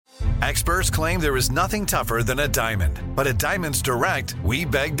Experts claim there is nothing tougher than a diamond. But at Diamonds Direct, we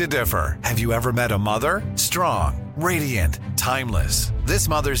beg to differ. Have you ever met a mother? Strong, radiant, timeless. This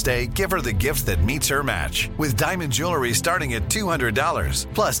Mother's Day, give her the gift that meets her match. With diamond jewelry starting at $200.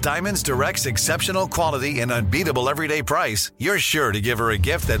 Plus Diamonds Direct's exceptional quality and unbeatable everyday price, you're sure to give her a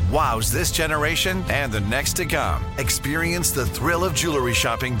gift that wows this generation and the next to come. Experience the thrill of jewelry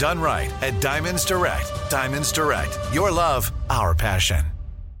shopping done right at Diamonds Direct. Diamonds Direct. Your love, our passion.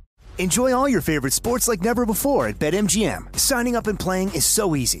 Enjoy all your favorite sports like never before at BetMGM. Signing up and playing is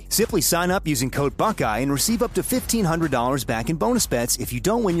so easy. Simply sign up using code Buckeye and receive up to $1,500 back in bonus bets if you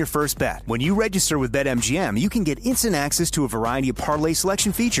don't win your first bet. When you register with BetMGM, you can get instant access to a variety of parlay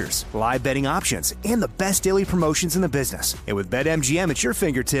selection features, live betting options, and the best daily promotions in the business. And with BetMGM at your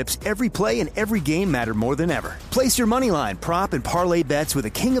fingertips, every play and every game matter more than ever. Place your moneyline, prop, and parlay bets with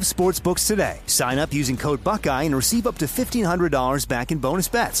the king of sportsbooks today. Sign up using code Buckeye and receive up to $1,500 back in bonus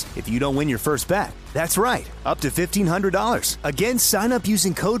bets if you don't win your first bet. That's right, up to $1,500. Again, sign up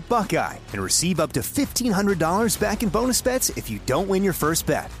using code Buckeye and receive up to $1,500 back in bonus bets if you don't win your first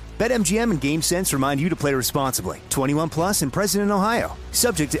bet. BetMGM and GameSense remind you to play responsibly. 21 plus and present in Ohio.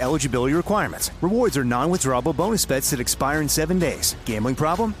 Subject to eligibility requirements. Rewards are non-withdrawable bonus bets that expire in 7 days. Gambling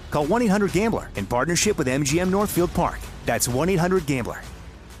problem? Call 1-800-GAMBLER in partnership with MGM Northfield Park. That's 1-800-GAMBLER.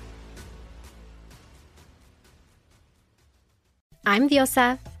 I'm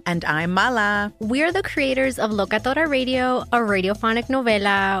Diosa. And I'm Mala. We're the creators of Locatora Radio, a radiophonic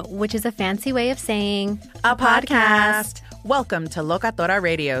novela, which is a fancy way of saying a podcast. Welcome to Locatora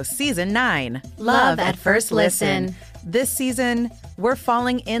Radio Season 9. Love at First Listen. This season, we're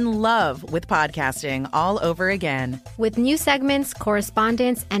falling in love with podcasting all over again. With new segments,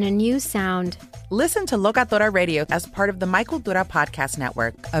 correspondence, and a new sound. Listen to Locatora Radio as part of the My Cultura Podcast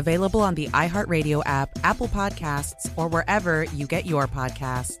Network. Available on the iHeartRadio app, Apple Podcasts, or wherever you get your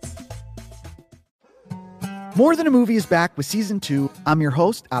podcasts. More Than a Movie is back with Season 2. I'm your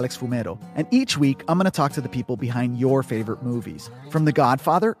host, Alex Fumero. And each week, I'm going to talk to the people behind your favorite movies. From The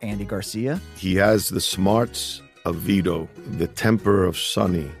Godfather, Andy Garcia. He has the smarts of Vito, the temper of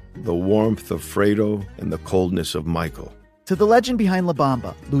Sonny, the warmth of Fredo, and the coldness of Michael. To the legend behind La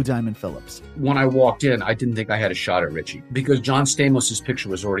Bamba, Lou Diamond Phillips. When I walked in, I didn't think I had a shot at Richie because John Stamos' picture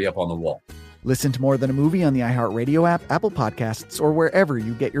was already up on the wall. Listen to More Than a Movie on the iHeartRadio app, Apple Podcasts, or wherever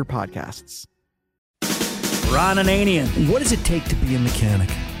you get your podcasts. Ron Ananian. What does it take to be a mechanic?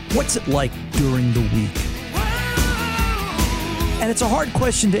 What's it like during the week? And it's a hard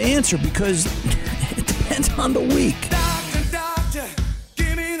question to answer because it depends on the week.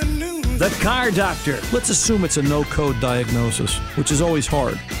 The Car Doctor. Let's assume it's a no-code diagnosis, which is always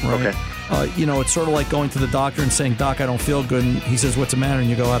hard, right? Okay. It's sort of like going to the doctor and saying, Doc, I don't feel good, and he says, what's the matter? And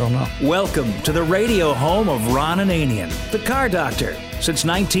you go, I don't know. Welcome to the radio home of Ron Ananian, The Car Doctor. Since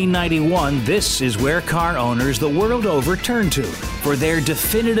 1991, this is where car owners the world over turn to for their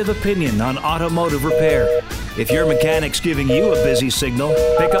definitive opinion on automotive repair. If your mechanic's giving you a busy signal,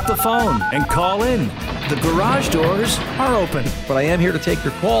 pick up the phone and call in. The garage doors are open. But I am here to take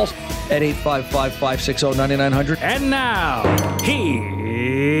your calls at 855-560-9900. And now, here's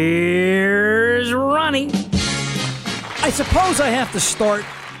Ronnie. I suppose I have to start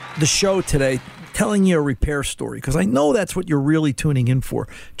the show today telling you a repair story, because I know that's what you're really tuning in for.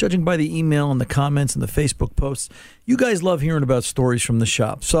 Judging by the email and the comments and the Facebook posts, you guys love hearing about stories from the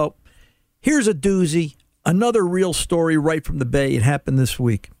shop. So here's a doozy, another real story right from the Bay. It happened this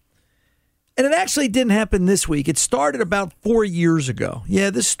week. And it actually didn't happen this week. It started about 4 years ago.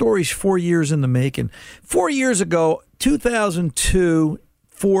 Yeah, this story's 4 years in the making. 4 years ago, 2002,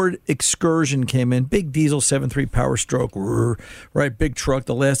 Ford Excursion came in. Big diesel, 7.3 Power Stroke. Right, big truck,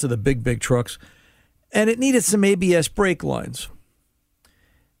 the last of the big trucks. And it needed some ABS brake lines.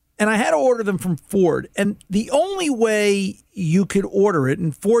 And I had to order them from Ford. And the only way you could order it,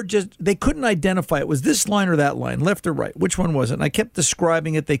 and Ford they couldn't identify it, was this line or that line, left or right. Which one was it? And I kept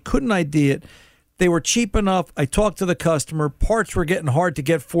describing it. They couldn't ID it. They were cheap enough. I talked to the customer. Parts were getting hard to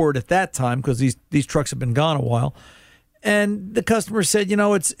get Ford at that time because these trucks have been gone a while. And the customer said,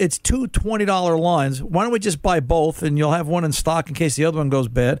 it's two $20 lines. Why don't we just buy both, and you'll have one in stock in case the other one goes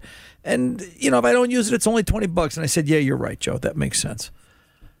bad. And, if I don't use it, it's only $20. And I said, yeah, you're right, Joe. That makes sense.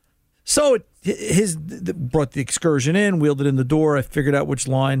 So brought the Excursion in, wheeled it in the door. I figured out which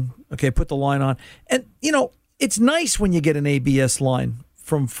line. Okay, put the line on. And, it's nice when you get an ABS line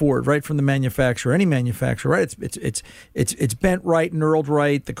from Ford, right, from the manufacturer, any manufacturer, right? It's bent right, knurled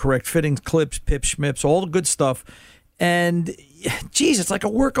right, the correct fittings, clips, pips, schmips, all the good stuff. And, geez, it's like a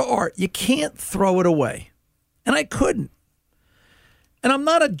work of art. You can't throw it away. And I couldn't. And I'm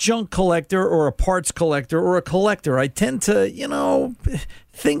not a junk collector or a parts collector or a collector. I tend to,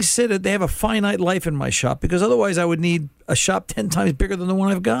 things sit, they have a finite life in my shop, because otherwise I would need a shop 10 times bigger than the one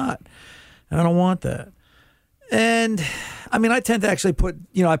I've got. And I don't want that. And I mean, I tend to actually put,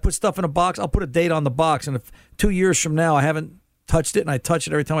 I put stuff in a box. I'll put a date on the box. And if 2 years from now I haven't touched it, and I touch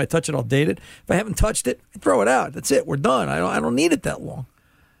it every time I touch it, I'll date it. If I haven't touched it, I throw it out. That's it. We're done. I don't need it that long.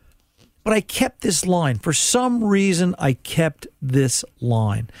 But I kept this line. For some reason, I kept this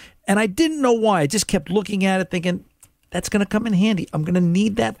line. And I didn't know why. I just kept looking at it thinking, that's going to come in handy. I'm going to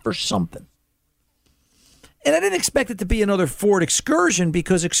need that for something. And I didn't expect it to be another Ford Excursion,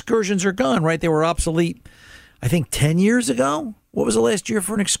 because Excursions are gone, right? They were obsolete, I think, 10 years ago. What was the last year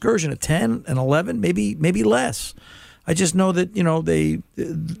for an Excursion? A 10, an 11, maybe less. I just know that,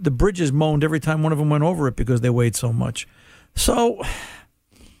 the bridges moaned every time one of them went over it because they weighed so much. So,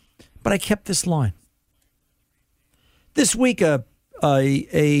 but I kept this line. This week, a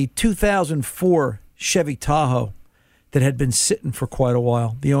 2004 Chevy Tahoe that had been sitting for quite a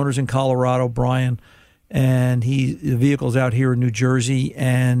while. The owner's in Colorado, Brian, and the vehicle's out here in New Jersey,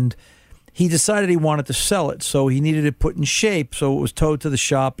 and he decided he wanted to sell it, so he needed it put in shape, so it was towed to the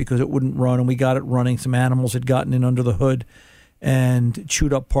shop because it wouldn't run, and we got it running. Some animals had gotten in under the hood and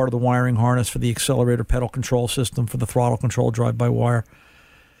chewed up part of the wiring harness for the accelerator pedal control system for the throttle control drive-by-wire.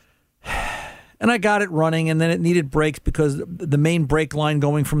 And I got it running, and then it needed brakes because the main brake line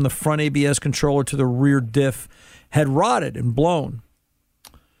going from the front ABS controller to the rear diff had rotted and blown.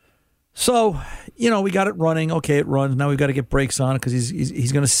 So, we got it running. Okay, it runs. Now we've got to get brakes on it because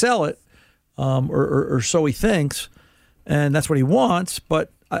he's going to sell it, or so he thinks, and that's what he wants.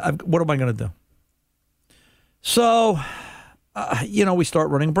 But what am I going to do? So, we start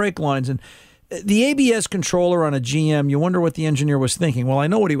running brake lines, and the ABS controller on a GM, you wonder what the engineer was thinking. Well, I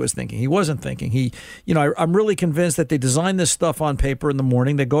know what he was thinking. He wasn't thinking. I'm really convinced that they designed this stuff on paper in the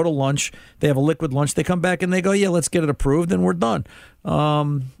morning. They go to lunch. They have a liquid lunch. They come back and they go, yeah, let's get it approved, and we're done.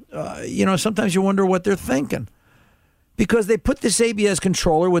 Sometimes you wonder what they're thinking, because they put this ABS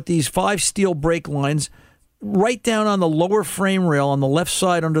controller with these 5 steel brake lines right down on the lower frame rail on the left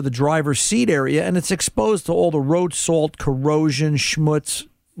side under the driver's seat area, and it's exposed to all the road salt, corrosion, schmutz,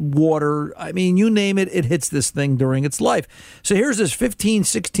 water. I mean, you name it, it hits this thing during its life. So here's this 15,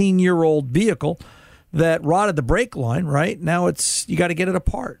 16-year-old vehicle that rotted the brake line, right? Now you got to get it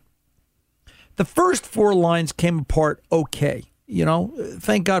apart. The first 4 lines came apart okay.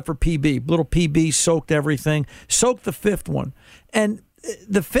 Thank God for PB. Little PB soaked everything, soaked the 5th one. And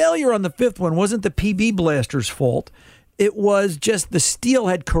the failure on the 5th one wasn't the PB blaster's fault. It was just the steel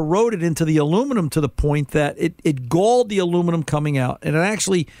had corroded into the aluminum to the point that it galled the aluminum coming out. And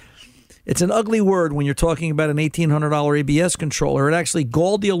it's an ugly word when you're talking about an $1,800 ABS controller. It actually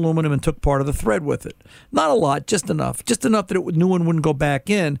galled the aluminum and took part of the thread with it. Not a lot, just enough. Just enough that new one wouldn't go back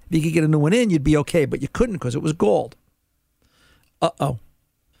in. If you could get a new one in, you'd be okay. But you couldn't because it was galled. Uh-oh.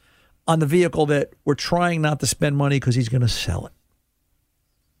 On the vehicle that we're trying not to spend money because he's going to sell it.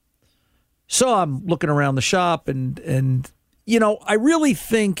 So I'm looking around the shop and I really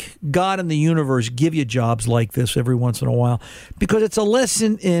think God and the universe give you jobs like this every once in a while, because it's a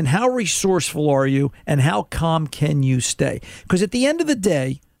lesson in how resourceful are you and how calm can you stay. Because at the end of the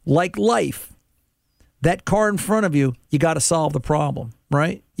day, like life, that car in front of you, you got to solve the problem,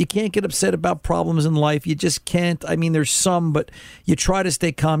 right? You can't get upset about problems in life. You just can't. I mean, there's some, but you try to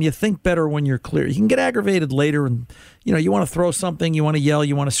stay calm. You think better when you're clear. You can get aggravated later and, you want to throw something, you want to yell,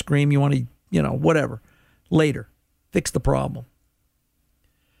 you want to scream, you want to, whatever. Later. Fix the problem.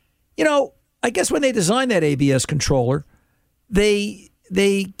 I guess when they designed that ABS controller, they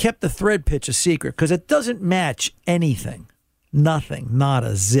kept the thread pitch a secret because it doesn't match anything. Nothing. Not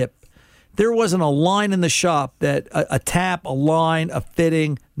a zip. There wasn't a line in the shop that a tap, a line, a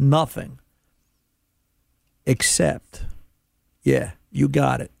fitting, nothing. Except, yeah, you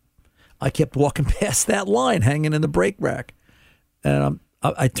got it. I kept walking past that line hanging in the brake rack. And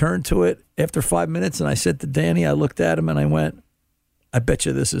I turned to it after 5 minutes and I said to Danny, I looked at him and I went, I bet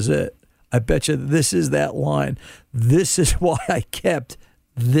you this is it. I bet you this is that line. This is why I kept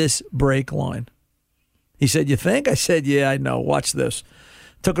this brake line. He said, you think? I said, yeah, I know. Watch this.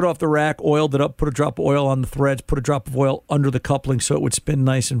 Took it off the rack, oiled it up, put a drop of oil on the threads, put a drop of oil under the coupling so it would spin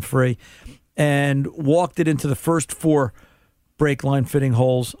nice and free, and walked it into the first 4 brake line fitting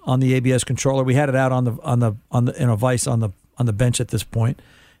holes on the ABS controller. We had it out in a vise on the bench at this point.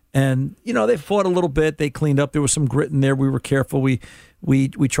 And, they fought a little bit. They cleaned up. There was some grit in there. We were careful. We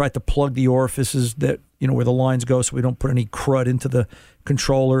tried to plug the orifices that, where the lines go so we don't put any crud into the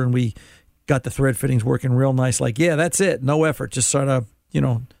controller. And we got the thread fittings working real nice. Like, yeah, that's it. No effort. Just sort of,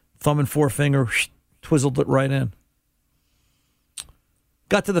 thumb and forefinger, twizzled it right in.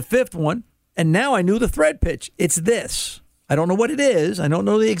 Got to the 5th one, and now I knew the thread pitch. It's this. I don't know what it is. I don't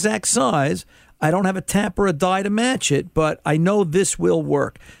know the exact size. I don't have a tap or a die to match it, but I know this will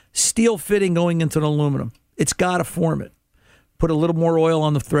work. Steel fitting going into an aluminum. It's got to form it. Put a little more oil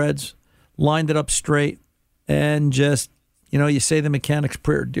on the threads, lined it up straight, and just, you say the mechanic's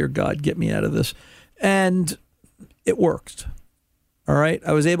prayer, dear God, get me out of this. And it worked. All right?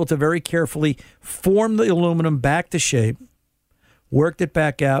 I was able to very carefully form the aluminum back to shape, worked it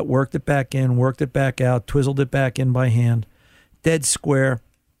back out, worked it back in, worked it back out, twizzled it back in by hand, dead square,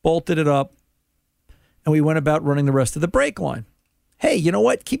 bolted it up, and we went about running the rest of the brake line. Hey, you know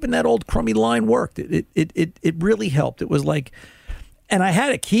what? Keeping that old crummy line worked. It really helped. It was like, and I had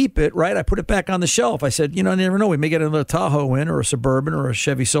to keep it, right? I put it back on the shelf. I said, I never know. We may get another Tahoe in or a Suburban or a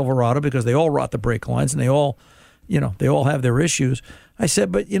Chevy Silverado because they all rot the brake lines and they all have their issues. I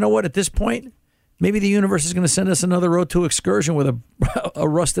said, but you know what? At this point, maybe the universe is going to send us another Road to Excursion with a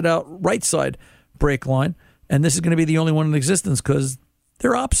rusted out right side brake line. And this is going to be the only one in existence because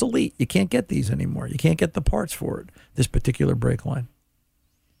they're obsolete. You can't get these anymore. You can't get the parts for it, this particular brake line.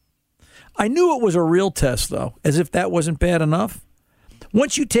 I knew it was a real test, though, as if that wasn't bad enough.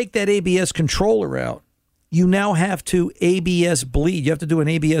 Once you take that ABS controller out, you now have to ABS bleed. You have to do an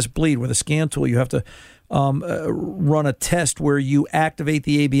ABS bleed with a scan tool. You have to run a test where you activate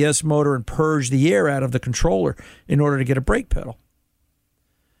the ABS motor and purge the air out of the controller in order to get a brake pedal.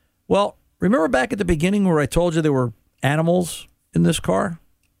 Well, remember back at the beginning where I told you there were animals in this car?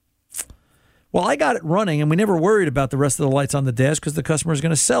 Well, I got it running, and we never worried about the rest of the lights on the dash because the customer is going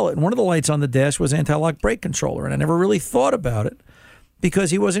to sell it. And one of the lights on the dash was anti-lock brake controller, and I never really thought about it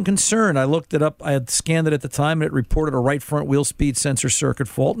because he wasn't concerned. I looked it up. I had scanned it at the time, and it reported a right front wheel speed sensor circuit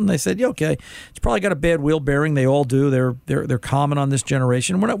fault. And they said, yeah, okay, it's probably got a bad wheel bearing. They all do. They're common on this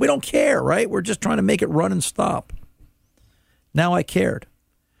generation. We don't care, right? We're just trying to make it run and stop. Now I cared.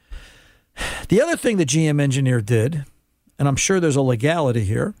 The other thing the GM engineer did, and I'm sure there's a legality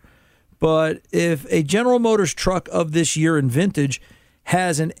here, but if a General Motors truck of this year and vintage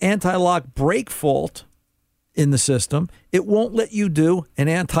has an anti-lock brake fault in the system, it won't let you do an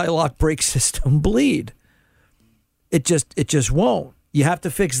anti-lock brake system bleed. It just won't. You have to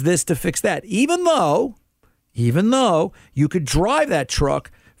fix this to fix that. Even though you could drive that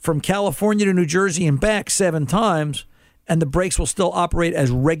truck from California to New Jersey and back 7 times, and the brakes will still operate as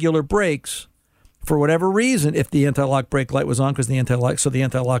regular brakes. For whatever reason, if the anti-lock brake light was on, because the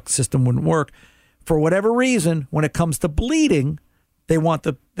anti-lock system wouldn't work, for whatever reason, when it comes to bleeding, they want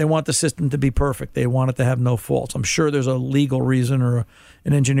the system to be perfect. They want it to have no faults. I'm sure there's a legal reason or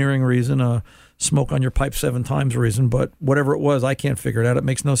an engineering reason, a smoke on your pipe 7 times reason, but whatever it was, I can't figure it out. It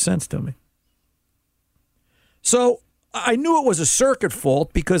makes no sense to me. So I knew it was a circuit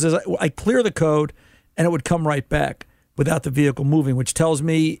fault because as I clear the code and it would come right back without the vehicle moving, which tells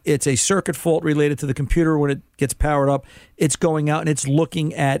me it's a circuit fault related to the computer. When it gets powered up, it's going out and it's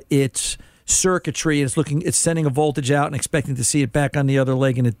looking at its circuitry and it's sending a voltage out and expecting to see it back on the other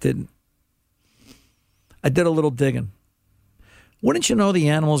leg, and it didn't. I did a little digging. Wouldn't you know the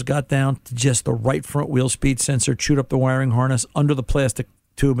animals got down to just the right front wheel speed sensor, chewed up the wiring harness under the plastic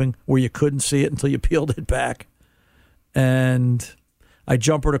tubing where you couldn't see it until you peeled it back. And I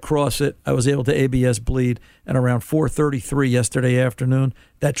jumpered across it. I was able to ABS bleed, and around 4:33 yesterday afternoon,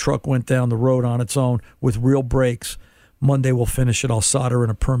 that truck went down the road on its own with real brakes. Monday we'll finish it. I'll solder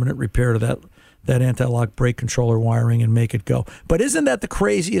in a permanent repair to that anti-lock brake controller wiring and make it go. But isn't that the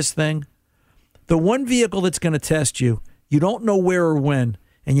craziest thing? The one vehicle that's going to test you, you don't know where or when,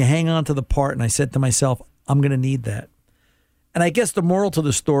 and you hang on to the part, and I said to myself, I'm going to need that. And I guess the moral to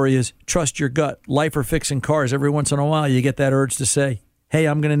the story is trust your gut. Life or fixing cars, every once in a while you get that urge to say, hey,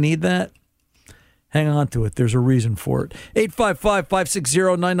 I'm going to need that. Hang on to it. There's a reason for it.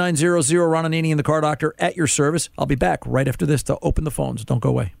 855-560-9900. Ron Ananian, the Car Doctor, at your service. I'll be back right after this to open the phones. Don't go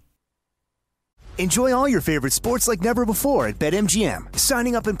away. Enjoy all your favorite sports like never before at BetMGM.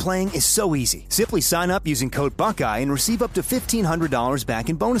 Signing up and playing is so easy. Simply sign up using code Buckeye and receive up to $1,500 back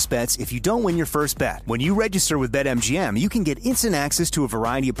in bonus bets if you don't win your first bet. When you register with BetMGM, you can get instant access to a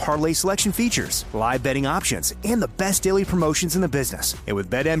variety of parlay selection features, live betting options, and the best daily promotions in the business. And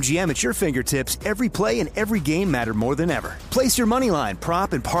with BetMGM at your fingertips, every play and every game matter more than ever. Place your moneyline,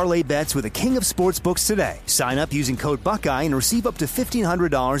 prop, and parlay bets with the king of sportsbooks today. Sign up using code Buckeye and receive up to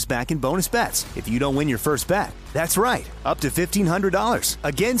 $1,500 back in bonus bets if you don't win your first bet. That's right, up to $1,500.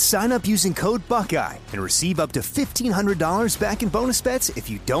 Again, sign up using code Buckeye and receive up to $1,500 back in bonus bets if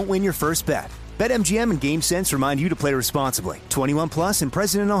you don't win your first bet. BetMGM and GameSense remind you to play responsibly. 21 plus and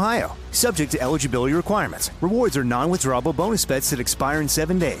present in Ohio. Subject to eligibility requirements. Rewards are non-withdrawable bonus bets that expire in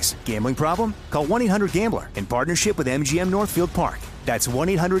 7 days. Gambling problem? Call 1-800-GAMBLER in partnership with MGM Northfield Park. That's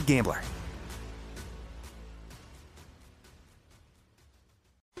 1-800-GAMBLER.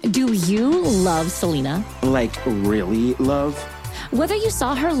 Do you love Selena? Like, really love? Whether you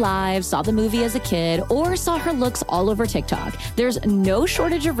saw her live, saw the movie as a kid, or saw her looks all over TikTok, there's no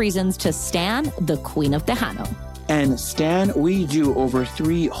shortage of reasons to stan the Queen of Tejano. And Stan, we do over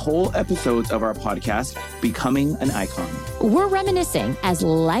 3 whole episodes of our podcast, Becoming an Icon. We're reminiscing as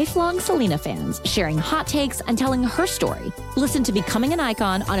lifelong Selena fans, sharing hot takes and telling her story. Listen to Becoming an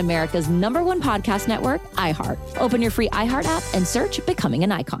Icon on America's #1 podcast network, iHeart. Open your free iHeart app and search Becoming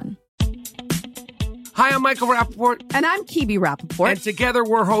an Icon. Hi, I'm Michael Rappaport. And I'm Kibi Rappaport. And together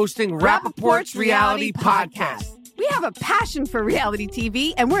we're hosting Rappaport's Reality Podcast. We have a passion for reality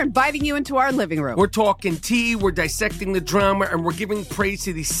TV, and we're inviting you into our living room. We're talking tea, we're dissecting the drama, and we're giving praise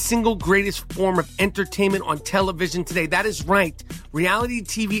to the single greatest form of entertainment on television today. That is right. Reality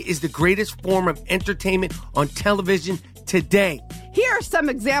TV is the greatest form of entertainment on television today. Here are some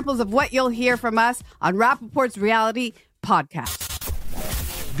examples of what you'll hear from us on Rappaport's Reality Podcast.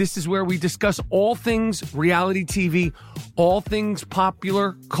 This is where we discuss all things reality TV, all things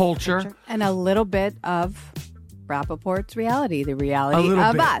popular culture. And a little bit of Rappaport's reality, the reality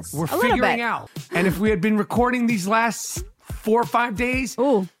of us. We're figuring out. And if we had been recording these last 4 or 5 days,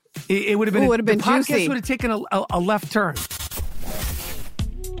 it would have been, the podcast juicy. Would have taken a left turn.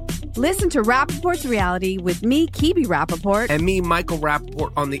 Listen to Rappaport's Reality with me, Kibi Rappaport. And me, Michael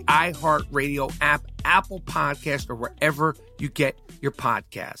Rappaport, on the iHeartRadio app, Apple Podcast, or wherever you get your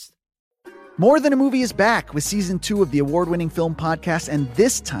podcast. More Than a Movie is back with season 2 of the award-winning film podcast, and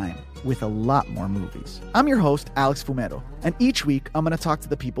this time with a lot more movies. I'm your host, Alex Fumero, and each week I'm going to talk to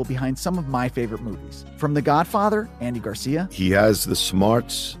the people behind some of my favorite movies. From The Godfather, Andy Garcia. He has the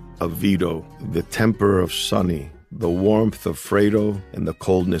smarts of Vito, the temper of Sonny, the warmth of Fredo, and the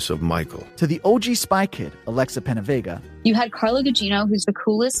coldness of Michael. To the OG Spy Kid, Alexa Penavega. You had Carla Gugino, who's the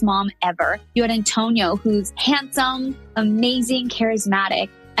coolest mom ever. You had Antonio, who's handsome, amazing, charismatic.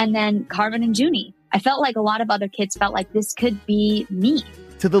 And then Carmen and Junie. I felt like a lot of other kids felt like this could be me.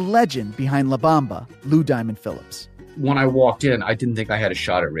 To the legend behind La Bamba, Lou Diamond Phillips. When I walked in, I didn't think I had a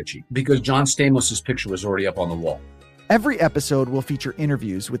shot at Richie because John Stamos' picture was already up on the wall. Every episode will feature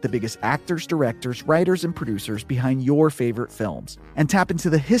interviews with the biggest actors, directors, writers, and producers behind your favorite films and tap into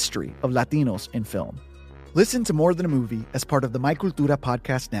the history of Latinos in film. Listen to More Than a Movie as part of the My Cultura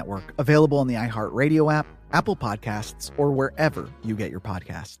Podcast Network, available on the iHeartRadio app, Apple Podcasts, or wherever you get your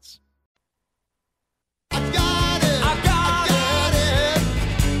podcasts.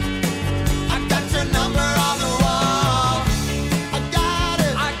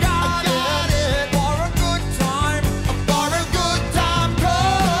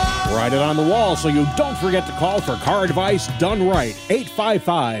 Write it on the wall so you don't forget to call for car advice done right.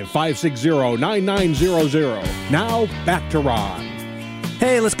 855-560-9900. Now, back to Ron.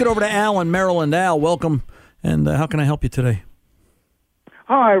 Hey, let's get over to Al in Maryland. Al, welcome. And how can I help you today?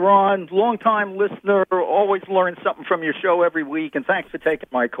 Hi, Ron. Long-time listener. Always learn something from your show every week, and thanks for taking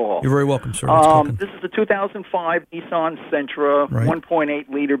my call. You're very welcome, sir. This is the 2005 Nissan Sentra,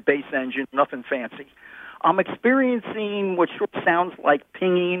 1.8-liter base engine, nothing fancy. I'm experiencing what sure sounds like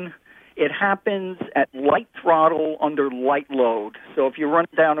pinging. It happens at light throttle under light load. So if you're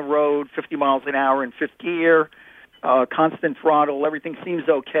running down the road 50 miles an hour in fifth gear, constant throttle, everything seems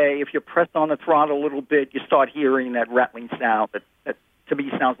okay. If you press on the throttle a little bit, you start hearing that rattling sound that to me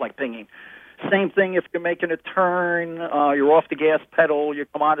sounds like pinging. Same thing if you're making a turn, you're off the gas pedal, you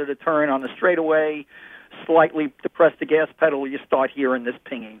come out of the turn on the straightaway, slightly depress the gas pedal, you start hearing this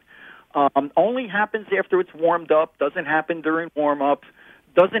pinging. Only happens after it's warmed up, doesn't happen during warm-up,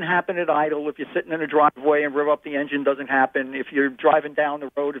 doesn't happen at idle. If you're sitting in a driveway and rev up the engine, doesn't happen. If you're driving down the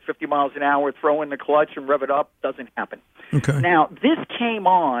road at 50 miles an hour, throw in the clutch and rev it up, doesn't happen. Okay. Now, this came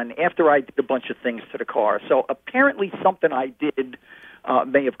on after I did a bunch of things to the car, so apparently something I did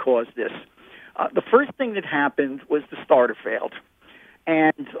may have caused this. The first thing that happened was the starter failed.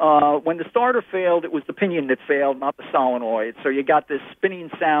 And when the starter failed, it was the pinion that failed, not the solenoid. So you got this spinning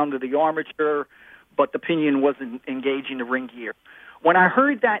sound of the armature, but the pinion wasn't engaging the ring gear. When I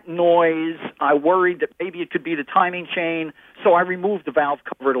heard that noise, I worried that maybe it could be the timing chain, so I removed the valve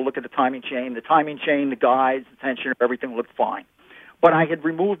cover to look at the timing chain. The timing chain, the guides, the tensioner, everything looked fine. But I had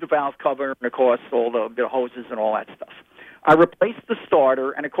removed the valve cover and, of course, all the hoses and all that stuff. I replaced the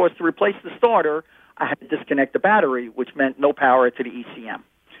starter, and, of course, to replace the starter, I had to disconnect the battery, which meant no power to the ECM.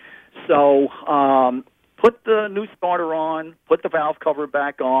 So put the new starter on, put the valve cover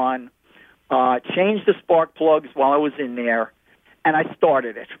back on, changed the spark plugs while I was in there, and I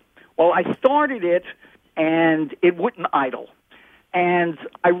started it. Well, I started it, and it wouldn't idle. And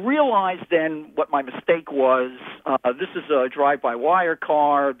I realized then what my mistake was. This is a drive-by-wire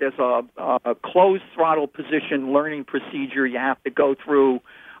car. There's a closed throttle position learning procedure you have to go through.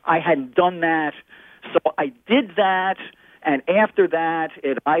 I hadn't done that. So I did that, and after that,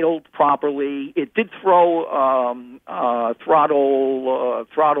 it idled properly. It did throw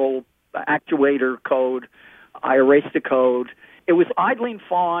throttle actuator code. I erased the code. It was idling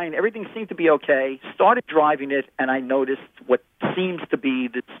fine. Everything seemed to be okay. Started driving it, and I noticed what seems to be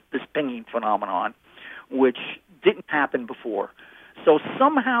this pinging phenomenon, which didn't happen before. So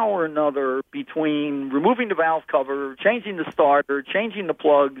somehow or another, between removing the valve cover, changing the starter, changing the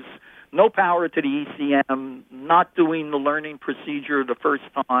plugs, no power to the ECM, not doing the learning procedure the first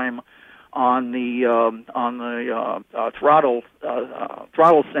time on the throttle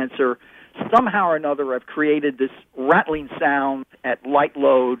sensor, somehow or another I've created this rattling sound at light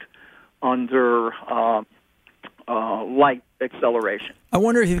load under light acceleration. I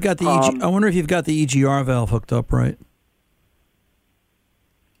wonder if you've got the I wonder if you've got the EGR valve hooked up right.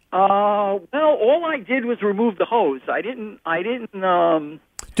 Well, all I did was remove the hose. I didn't.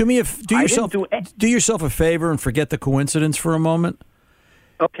 Do yourself a favor and forget the coincidence for a moment.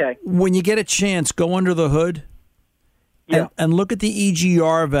 Okay. When you get a chance, go under the hood and look at the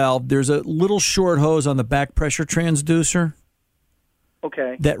EGR valve. There's a little short hose on the back pressure transducer.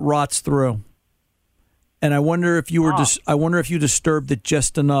 Okay. That rots through. And I wonder if you were I wonder if you disturbed it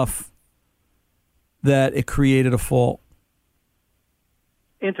just enough that it created a fault.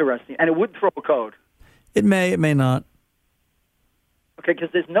 Interesting. And it would throw a code. It may not. Okay, because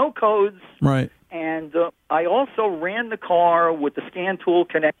there's no codes. Right. And I also ran the car with the scan tool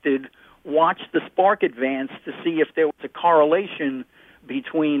connected, watched the spark advance to see if there was a correlation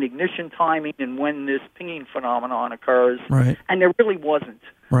between ignition timing and when this pinging phenomenon occurs. Right. And there really wasn't.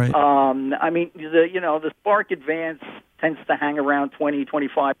 Right. I mean, the spark advance tends to hang around 20,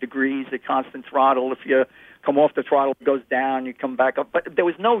 25 degrees at constant throttle. If you come off the throttle, it goes down, you come back up. But there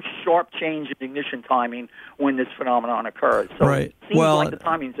was no sharp change in ignition timing when this phenomenon occurs. So it seems like the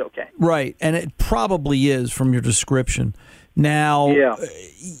timing's okay. Right, and it probably is from your description. Now,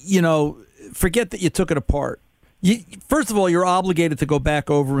 forget that you took it apart. First of all, you're obligated to go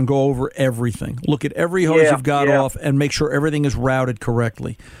back over and go over everything. Look at every hose you've got off and make sure everything is routed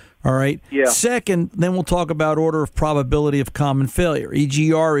correctly. All right? Yeah. Second, then we'll talk about order of probability of common failure.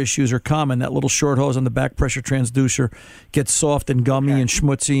 EGR issues are common. That little short hose on the back pressure transducer gets soft and gummy and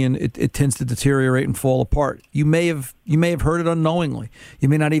schmutzy, and it tends to deteriorate and fall apart. You may have heard it unknowingly. You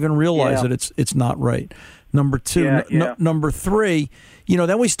may not even realize that it's not right. Number two. Number three,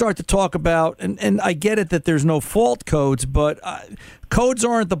 then we start to talk about, and I get it that there's no fault codes, but codes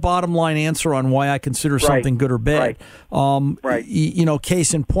aren't the bottom line answer on why I consider something good or bad.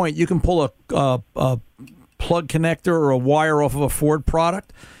 Case in point, you can pull a plug connector or a wire off of a Ford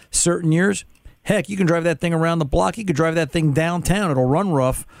product certain years. Heck, you can drive that thing around the block. You could drive that thing downtown. It'll run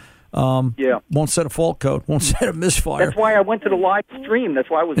rough. Won't set a fault code. Won't set a misfire. That's why I went to the live stream. That's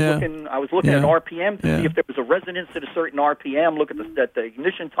why I was looking. I was looking at RPM to see if there was a resonance at a certain RPM. Look at the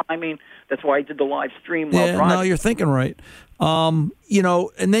ignition timing. That's why I did the live stream while driving. No, you're thinking right. And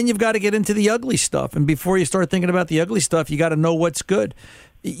then you've got to get into the ugly stuff. And before you start thinking about the ugly stuff, you got to know what's good.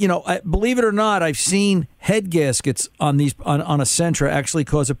 Believe it or not, I've seen head gaskets on a Sentra actually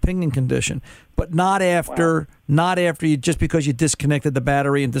cause a pinging condition, but not after you, just because you disconnected the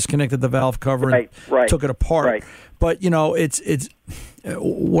battery and disconnected the valve cover and took it apart. Right. But it's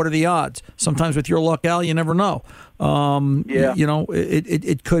what are the odds? Sometimes with your luck, Al, you never know.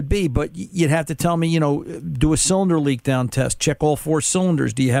 It could be, but you'd have to tell me, do a cylinder leak down test, check all 4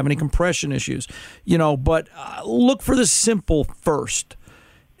 cylinders. Do you have any compression issues? But look for the simple first.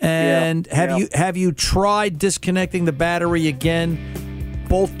 And have you tried disconnecting the battery again,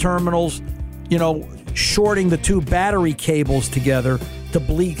 both terminals, shorting the 2 battery cables together to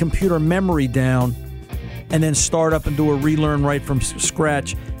bleed computer memory down, and then start up and do a relearn right from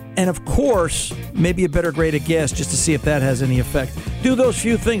scratch? And of course, maybe a better grade of gas just to see if that has any effect. Do those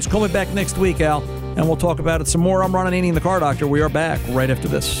few things. Call me back next week, Al, and we'll talk about it some more. I'm Ron Ananian, the Car Doctor. We are back right after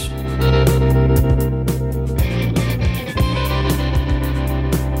this.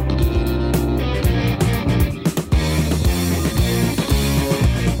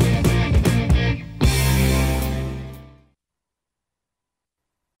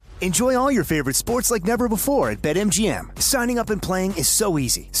 Enjoy all your favorite sports like never before at BetMGM. Signing up and playing is so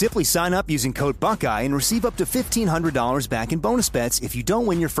easy. Simply sign up using code Buckeye and receive up to $1,500 back in bonus bets if you don't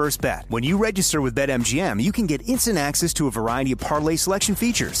win your first bet. When you register with BetMGM, you can get instant access to a variety of parlay selection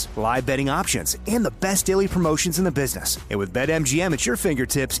features, live betting options, and the best daily promotions in the business. And with BetMGM at your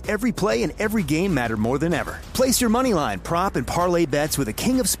fingertips, every play and every game matter more than ever. Place your moneyline, prop, and parlay bets with the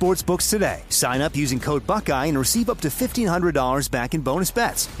king of sportsbooks today. Sign up using code Buckeye and receive up to $1,500 back in bonus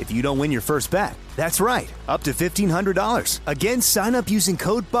bets. If you you don't win your first bet. That's right, up to $1,500. Again, sign up using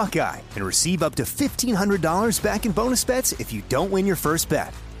code Buckeye and receive up to $1,500 back in bonus bets if you don't win your first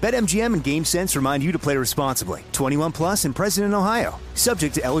bet. BetMGM and GameSense remind you to play responsibly. 21 plus and present in Ohio.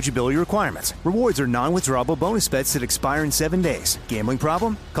 Subject to eligibility requirements. Rewards are non-withdrawable bonus bets that expire in 7 days. Gambling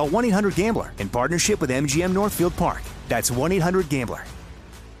problem? Call 1-800-GAMBLER in partnership with MGM Northfield Park. That's 1-800-GAMBLER.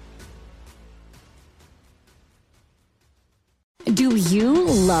 Do you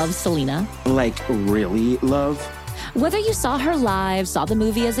love Selena? Like, really love? Whether you saw her live, saw the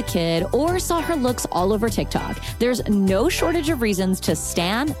movie as a kid, or saw her looks all over TikTok, there's no shortage of reasons to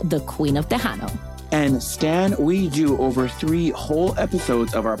stan the Queen of Tejano. And Stan, we do over 3 whole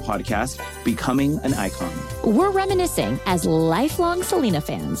episodes of our podcast, Becoming an Icon. We're reminiscing as lifelong Selena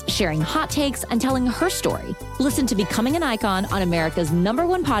fans, sharing hot takes and telling her story. Listen to Becoming an Icon on America's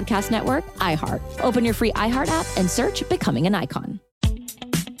 #1 podcast network, iHeart. Open your free iHeart app and search Becoming an Icon.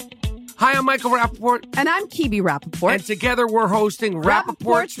 Hi, I'm Michael Rappaport. And I'm Kibi Rappaport. And together we're hosting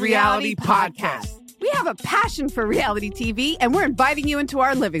Rappaport's Reality Podcast. We have a passion for reality TV, and we're inviting you into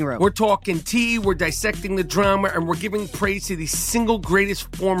our living room. We're talking tea, we're dissecting the drama, and we're giving praise to the single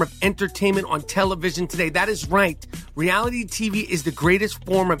greatest form of entertainment on television today. That is right. Reality TV is the greatest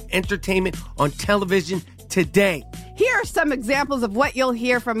form of entertainment on television today. Here are some examples of what you'll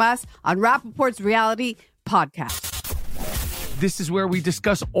hear from us on Rappaport's Reality Podcast. This is where we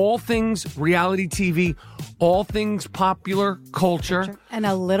discuss all things reality TV, all things popular culture. And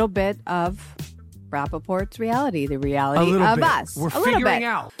a little bit of Rappaport's reality, the reality of bit. us. We're figuring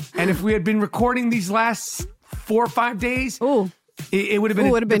out. And if we had been recording these last 4 or 5 days, it would have been,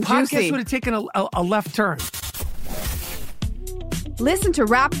 the podcast juicy. would have taken a left turn. Listen to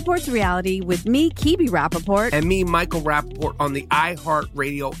Rappaport's Reality with me, Kibi Rappaport. And me, Michael Rappaport, on the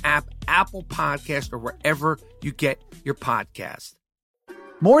iHeartRadio app, Apple Podcast, or wherever you get your podcast.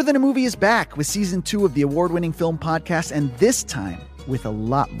 More Than a Movie is back with season 2 of the award-winning film podcast, and this time with a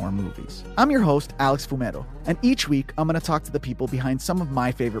lot more movies. I'm your host, Alex Fumero, and each week I'm going to talk to the people behind some of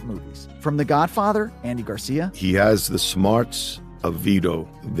my favorite movies. From The Godfather, Andy Garcia. He has the smarts of Vito,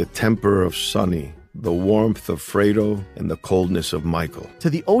 the temper of Sonny, the warmth of Fredo, and the coldness of Michael.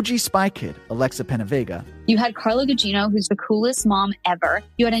 To the OG Spy Kid, Alexa Penavega. You had Carla Gugino, who's the coolest mom ever.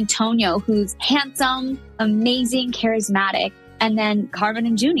 You had Antonio, who's handsome, amazing, charismatic. And then Carmen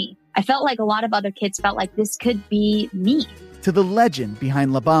and Junie. I felt like a lot of other kids felt like this could be me. To the legend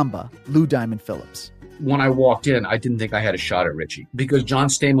behind La Bamba, Lou Diamond Phillips. When I walked in, I didn't think I had a shot at Richie because John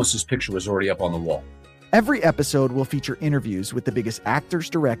Stamos' picture was already up on the wall. Every episode will feature interviews with the biggest actors,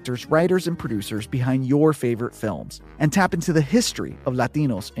 directors, writers, and producers behind your favorite films and tap into the history of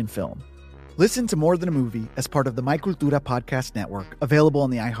Latinos in film. Listen to More Than a Movie as part of the My Cultura Podcast Network, available on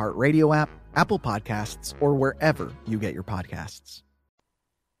the iHeartRadio app, Apple Podcasts, or wherever you get your podcasts.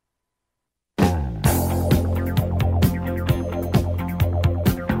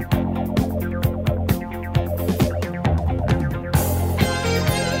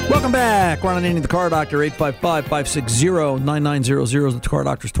 Welcome back. Ron Ananian, the Car Doctor, 855-560-9900 is the Car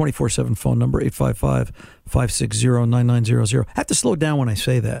Doctor's 24/7 phone number, 855-560-9900. I have to slow down when I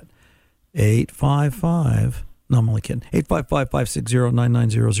say that. 855, no, I'm only kidding.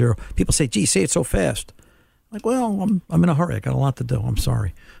 855-560-9900. People say, gee, say it so fast. Like, well, I'm in a hurry. I got a lot to do. I'm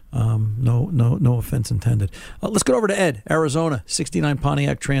sorry. No offense intended. Let's go over to Ed, Arizona, 69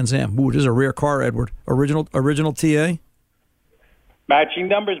 Pontiac Trans Am. Ooh, this is a rare car, Edward. Original TA? Matching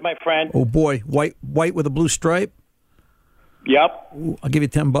numbers, my friend. Oh boy, white with a blue stripe. Yep. Ooh, I'll give you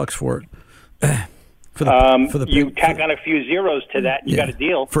 $10 for it. You tack on a few zeros to that, and you got a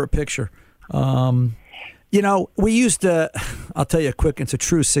deal for a picture. We used to. I'll tell you a quick. It's a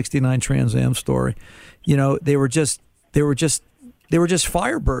true '69 Trans Am story. They were just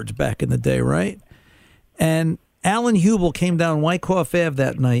Firebirds back in the day, right? And Alan Hubel came down Wyckoff Ave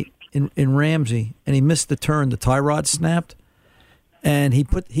that night in Ramsey, and he missed the turn. The tie rod snapped. And he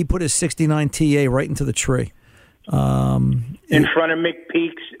put his '69 TA right into the tree, in front of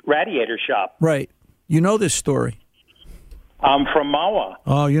McPeak's radiator shop. Right. You know this story. I'm from Mawa.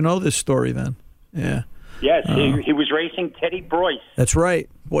 Oh, you know this story then? Yeah. Yes, he was racing Teddy Broyce. That's right.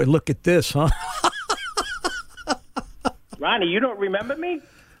 Boy, look at this, huh? Ronnie, you don't remember me?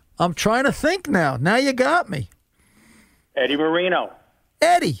 I'm trying to think now. Now you got me. Eddie Marino.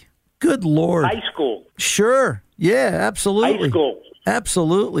 Eddie. Good Lord. High school. Sure. Yeah, absolutely. High school.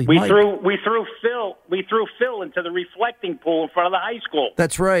 Absolutely. We threw Phil into the reflecting pool in front of the high school.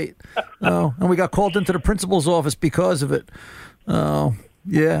 That's right. Oh, and we got called into the principal's office because of it. Oh,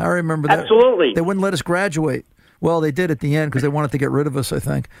 yeah, I remember that. Absolutely. They wouldn't let us graduate. Well, they did at the end because they wanted to get rid of us, I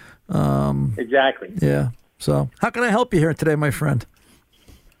think. Exactly. Yeah. So, how can I help you here today, my friend?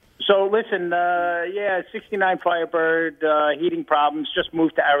 So listen, 69 Firebird, heating problems. Just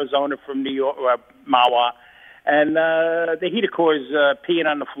moved to Arizona from New York, Mahwah, and the heater core is peeing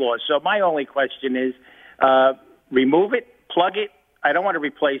on the floor. So my only question is, remove it, plug it. I don't want to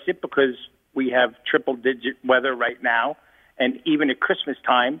replace it because we have triple-digit weather right now, and even at Christmas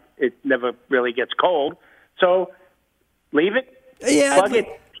time, it never really gets cold. So leave it, plug it.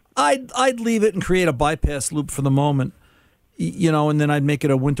 I'd leave it and create a bypass loop for the moment. And then I'd make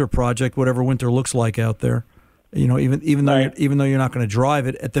it a winter project, whatever winter looks like out there. Even though you're not going to drive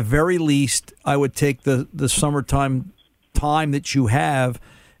it, at the very least, I would take the summertime time that you have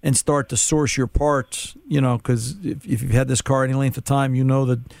and start to source your parts. Because if you've had this car any length of time, you know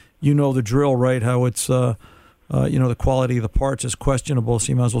the drill, right? How it's the quality of the parts is questionable,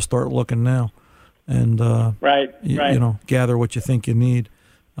 so you might as well start looking now, and gather what you think you need.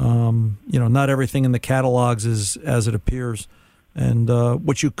 Not everything in the catalogs is as it appears. And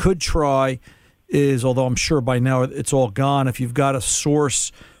what you could try is, although I'm sure by now it's all gone, if you've got a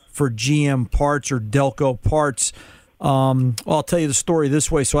source for GM parts or Delco parts, I'll tell you the story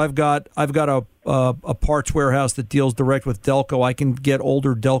this way. So I've got a parts warehouse that deals direct with Delco. I can get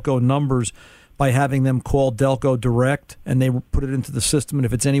older Delco numbers by having them call Delco direct, and they put it into the system. And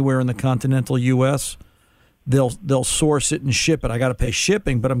if it's anywhere in the continental U.S., they'll source it and ship it. I got to pay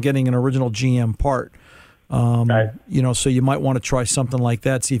shipping, but I'm getting an original GM part. So you might want to try something like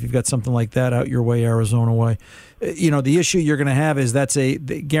that. See if you've got something like that out your way, Arizona way. The issue you're going to have is that's a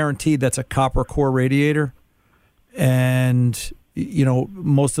copper core radiator, and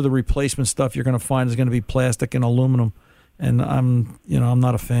most of the replacement stuff you're going to find is going to be plastic and aluminum, and I'm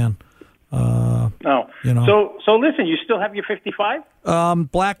not a fan. So listen, you still have your 55?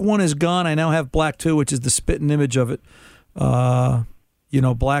 Black 1 is gone. I now have Black 2, which is the spitting image of it.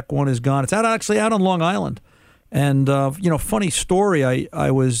 Black 1 is gone. It's out on Long Island. And, funny story,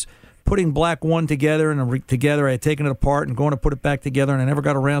 I was putting Black 1 together, and I had taken it apart and going to put it back together, and I never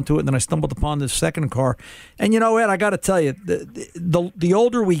got around to it. And then I stumbled upon this second car. And, Ed, I got to tell you, the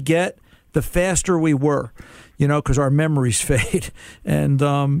older we get, the faster we were. Because our memories fade. And,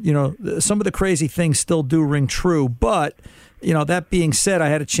 some of the crazy things still do ring true. But, that being said, I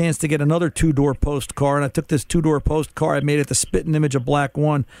had a chance to get another two-door post car, and I took this two-door post car. I made it the spitting image of Black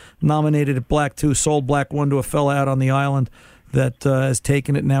 1, nominated it Black 2, sold Black 1 to a fella out on the island that has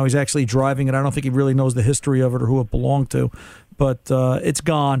taken it now. He's actually driving it. I don't think he really knows the history of it or who it belonged to. But it's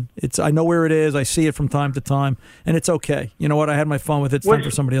gone. I know where it is. I see it from time to time, and it's okay. You know what? I had my fun with it. It's time for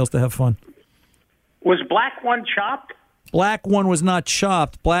somebody else to have fun. Was Black 1 chopped? Black 1 was not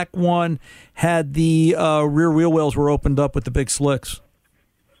chopped. Black 1 had the rear wheel wells were opened up with the big slicks.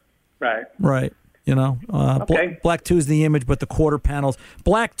 Right. Right. Okay. Black 2 is the image, but the quarter panels.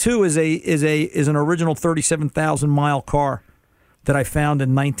 Black 2 is an original 37,000-mile car that I found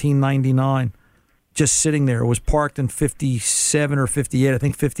in 1999, just sitting there. It was parked in 57 or 58, I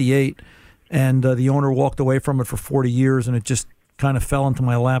think 58, and the owner walked away from it for 40 years, and it just kind of fell into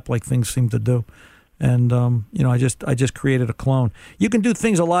my lap like things seem to do. And, I just created a clone. You can do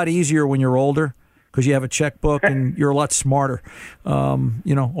things a lot easier when you're older because you have a checkbook and you're a lot smarter. All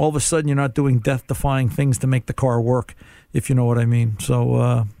of a sudden you're not doing death-defying things to make the car work, if you know what I mean.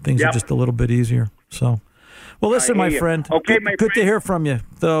 So things are just a little bit easier. So, well, listen, my friend. Okay, good to hear from you.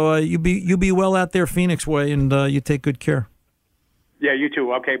 So you be well out there Phoenix way, and you take good care. Yeah, you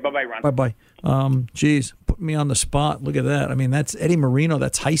too. Okay, bye-bye, Ron. Bye-bye. Geez, put me on the spot. Look at that. I mean, that's Eddie Marino.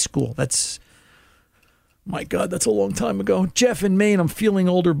 That's high school. My God, that's a long time ago. Jeff in Maine, I'm feeling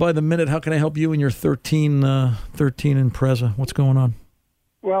older by the minute. How can I help you and your 13 Impreza? What's going on?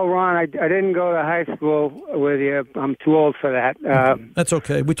 Well, Ron, I didn't go to high school with you. I'm too old for that. That's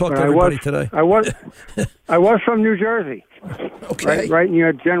okay. We talked to everybody today. I was from New Jersey. Okay. Right in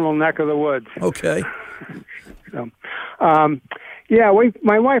your general neck of the woods. Okay. So, my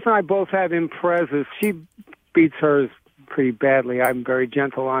wife and I both have Imprezas. She beats hers pretty badly. I'm very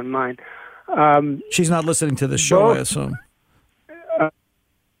gentle on mine. She's not listening to the show, I assume.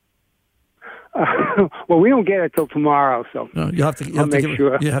 Well, we don't get it till tomorrow, so no, you have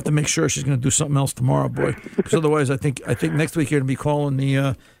to make sure she's going to do something else tomorrow, boy. Because otherwise, I think next week you're going to be calling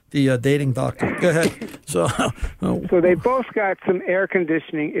the dating doctor. Go ahead. So they both got some air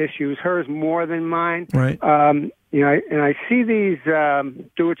conditioning issues. Hers more than mine. Right. And I see these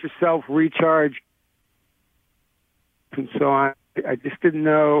do-it-yourself recharge and so on. I just didn't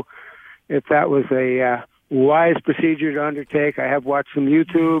know if that was a wise procedure to undertake. I have watched some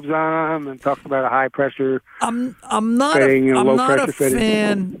YouTubes on them and talked about a high pressure. I'm not a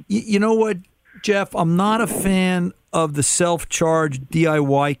fan. You know what? Jeff, I'm not a fan of the self-charge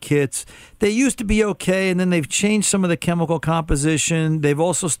DIY kits. They used to be okay, and then they've changed some of the chemical composition. They've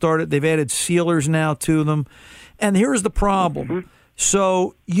added sealers now to them. And here's the problem. Mm-hmm.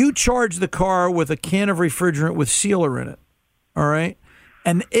 So you charge the car with a can of refrigerant with sealer in it, all right?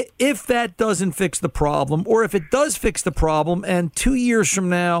 And if that doesn't fix the problem, or if it does fix the problem, and 2 years from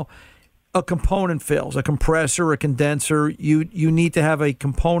now a component fails, a compressor, a condenser, you need to have a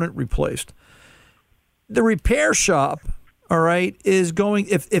component replaced. The repair shop, all right, is going,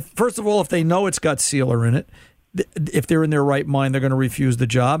 if first of all, if they know it's got sealer in it, if they're in their right mind, they're going to refuse the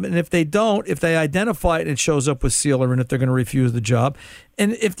job. And if they don't, if they identify it and it shows up with sealer in it, they're going to refuse the job.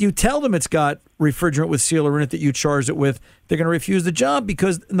 And if you tell them it's got refrigerant with sealer in it that you charged it with, they're going to refuse the job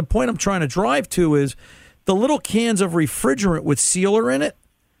because, and the point I'm trying to drive to is the little cans of refrigerant with sealer in it,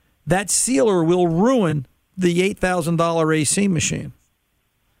 that sealer will ruin the $8,000 AC machine.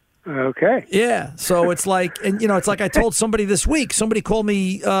 Okay. Yeah. So it's like, and it's like I told somebody this week. Somebody called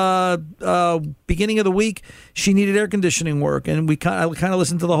me beginning of the week. She needed air conditioning work, and I kind of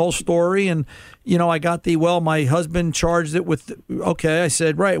listened to the whole story. And I got my husband charged it with. Okay, I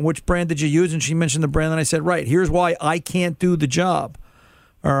said, right. Which brand did you use? And she mentioned the brand, and I said, right. Here's why I can't do the job.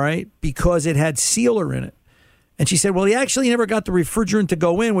 All right, because it had sealer in it. And she said, well, he actually never got the refrigerant to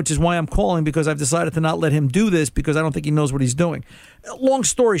go in, which is why I'm calling, because I've decided to not let him do this because I don't think he knows what he's doing. Long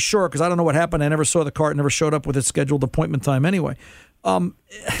story short, because I don't know what happened. I never saw the car. It never showed up with its scheduled appointment time anyway. You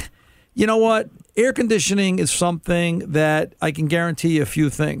know what? Air conditioning is something that I can guarantee you a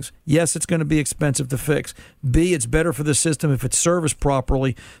few things. Yes, it's going to be expensive to fix. B, it's better for the system if it's serviced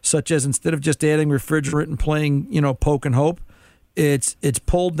properly, such as instead of just adding refrigerant and playing, poke and hope, it's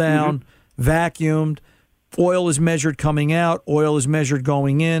pulled down, vacuumed, oil is measured coming out, oil is measured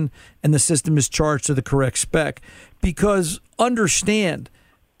going in, and the system is charged to the correct spec. Because understand,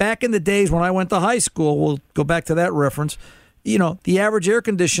 back in the days when I went to high school, we'll go back to that reference, the average air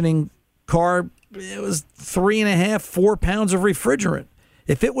conditioning car, it was 3.5, 4 pounds of refrigerant.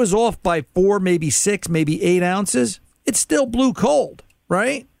 If it was off by 4, maybe 6, maybe 8 ounces, it still blew cold,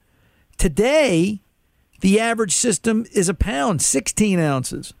 right? Today, the average system is a pound, 16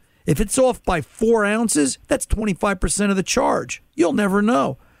 ounces. If it's off by 4 ounces, that's 25% of the charge. You'll never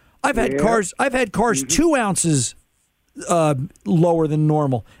know. I've had cars 2 ounces lower than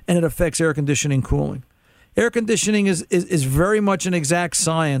normal, and it affects air conditioning cooling. Air conditioning is very much an exact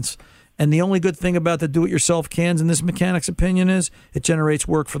science, and the only good thing about the do-it-yourself cans, in this mechanic's opinion, is it generates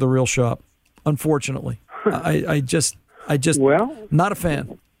work for the real shop. Unfortunately, I just not a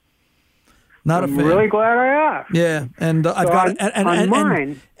fan. Not I'm a fan. really glad I asked. Yeah, and I've So got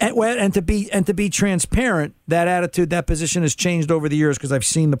mine. And to be transparent, that attitude, that position has changed over the years because I've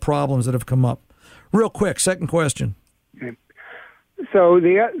seen the problems that have come up. Real quick, second question. Okay. So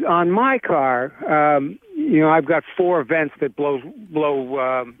on my car, I've got 4 vents that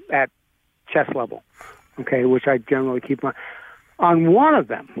blow at chest level. Okay, which I generally keep on one of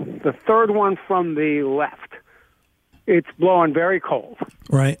them, the third one from the left. It's blowing very cold.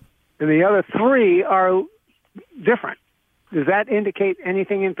 Right. And the other 3 are different. Does that indicate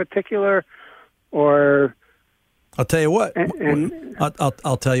anything in particular, or? I'll tell you what.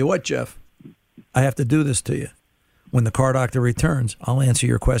 I'll tell you what, Jeff. I have to do this to you. When the car doctor returns, I'll answer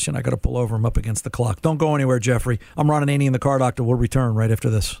your question. I got to pull over. I'm up against the clock. Don't go anywhere, Jeffrey. I'm Ron Ananian, the car doctor. We'll return right after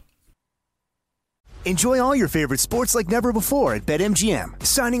this. Enjoy all your favorite sports like never before at BetMGM.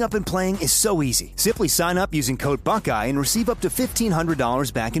 Signing up and playing is so easy. Simply sign up using code Buckeye and receive up to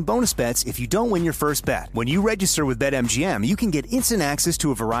 $1,500 back in bonus bets if you don't win your first bet. When you register with BetMGM, you can get instant access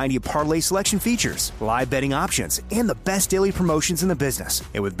to a variety of parlay selection features, live betting options, and the best daily promotions in the business.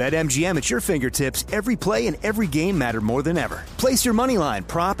 And with BetMGM at your fingertips, every play and every game matter more than ever. Place your moneyline,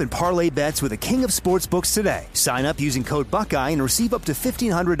 prop, and parlay bets with the king of sportsbooks today. Sign up using code Buckeye and receive up to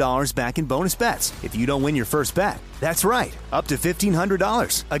 $1,500 back in bonus bets if you don't win your first bet. That's right, up to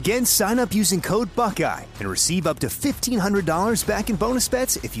 $1,500. Again, sign up using code Buckeye and receive up to $1,500 back in bonus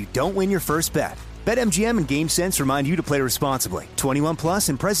bets if you don't win your first bet. BetMGM and GameSense remind you to play responsibly. 21 plus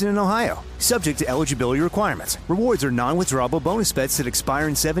and present in Ohio. Subject to eligibility requirements. Rewards are non-withdrawable bonus bets that expire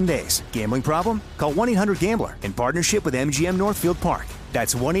in 7 days. Gambling problem? Call 1-800-GAMBLER in partnership with MGM Northfield Park.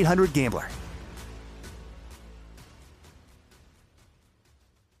 That's 1-800-GAMBLER.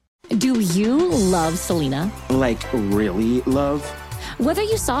 Do you love Selena? Like, really love? Whether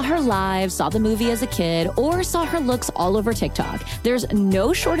you saw her live, saw the movie as a kid, or saw her looks all over TikTok, there's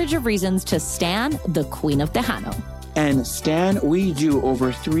no shortage of reasons to stan the Queen of Tejano. And Stan, we do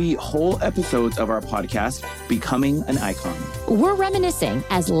over 3 whole episodes of our podcast, Becoming an Icon. We're reminiscing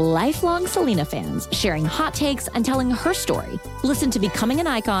as lifelong Selena fans, sharing hot takes and telling her story. Listen to Becoming an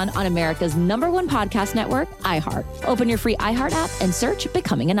Icon on America's #1 podcast network, iHeart. Open your free iHeart app and search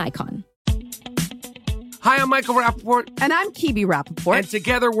Becoming an Icon. Hi, I'm Michael Rappaport. And I'm Kibi Rappaport. And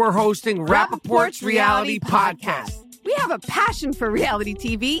together we're hosting Rappaport's Reality Podcast. We have a passion for reality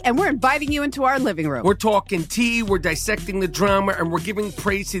TV, and we're inviting you into our living room. We're talking tea, we're dissecting the drama, and we're giving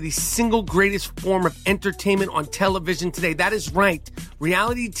praise to the single greatest form of entertainment on television today. That is right.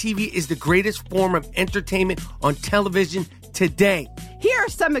 Reality TV is the greatest form of entertainment on television today. Here are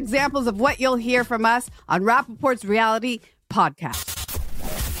some examples of what you'll hear from us on Rappaport's Reality Podcast.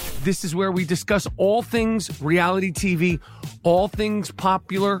 This is where we discuss all things reality TV, all things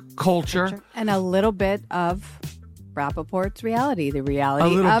popular culture. And a little bit of Rappaport's reality, the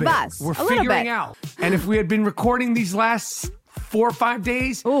reality of bit. us. We're figuring out. And if we had been recording these last 4 or 5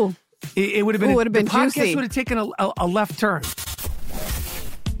 days, it would have been, the podcast juicy. would have taken a left turn.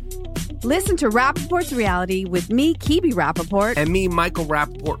 Listen to Rappaport's Reality with me, Kibi Rappaport. And me, Michael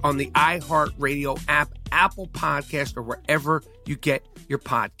Rappaport, on the iHeartRadio app, Apple Podcast, or wherever you get your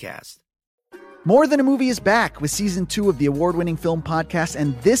podcast. More Than a Movie is back with season 2 of the award-winning film podcast,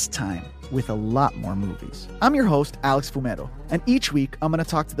 and this time with a lot more movies. I'm your host, Alex Fumero, and each week I'm going to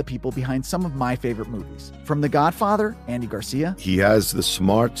talk to the people behind some of my favorite movies. From The Godfather, Andy Garcia. He has the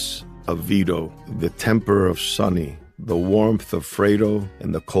smarts of Vito, the temper of Sonny, the warmth of Fredo,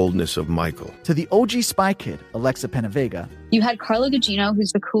 and the coldness of Michael. To the OG Spy Kid, Alexa Penavega. You had Carla Gugino,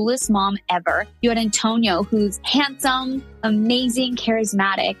 who's the coolest mom ever. You had Antonio, who's handsome, amazing,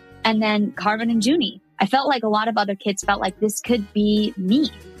 charismatic. And then Carmen and Junie. I felt like a lot of other kids felt like this could be me.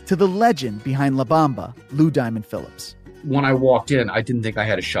 To the legend behind La Bamba, Lou Diamond Phillips. When I walked in, I didn't think I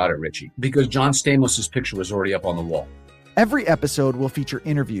had a shot at Richie because John Stamos' picture was already up on the wall. Every episode will feature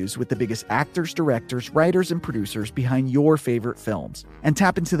interviews with the biggest actors, directors, writers, and producers behind your favorite films and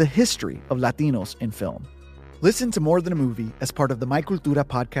tap into the history of Latinos in film. Listen to More Than a Movie as part of the My Cultura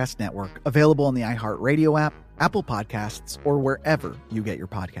Podcast Network, available on the iHeartRadio app, Apple Podcasts, or wherever you get your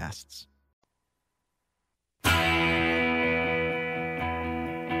podcasts.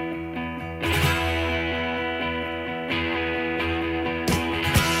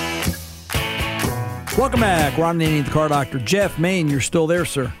 Welcome back. Ron Ananian, the Car Doctor. Jeff Maine, you're still there,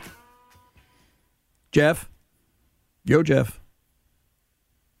 sir. Jeff? Yo, Jeff.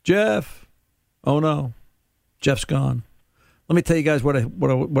 Jeff. Oh, no. Jeff's gone. Let me tell you guys what I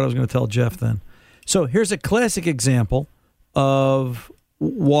was going to tell Jeff then. So here's a classic example of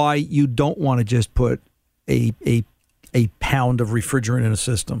why you don't want to just put a pound of refrigerant in a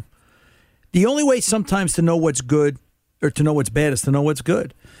system. The only way sometimes to know what's good or to know what's bad is to know what's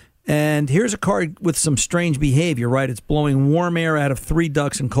good. And here's a car with some strange behavior, right? It's blowing warm air out of 3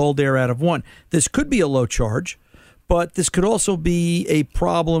 ducts and cold air out of 1. This could be a low charge, but this could also be a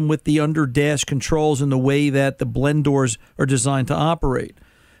problem with the under-dash controls and the way that the blend doors are designed to operate.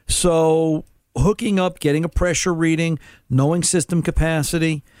 So hooking up, getting a pressure reading, knowing system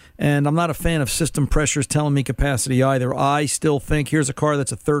capacity, and I'm not a fan of system pressures telling me capacity either. I still think here's a car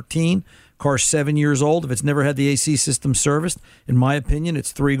that's a 13, car's 7 years old. If it's never had the AC system serviced, in my opinion,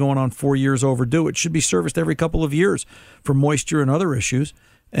 it's 3 going on 4 years overdue. It should be serviced every couple of years for moisture and other issues.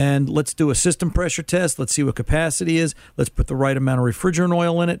 And let's do a system pressure test. Let's see what capacity is. Let's put the right amount of refrigerant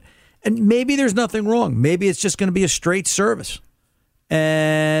oil in it. And maybe there's nothing wrong. Maybe it's just going to be a straight service.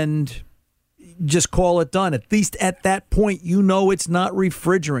 And just call it done. At least at that point, you know it's not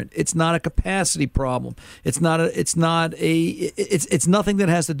refrigerant. It's not a capacity problem. It's nothing that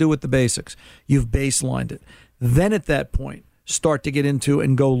has to do with the basics. You've baselined it. Then at that point, start to get into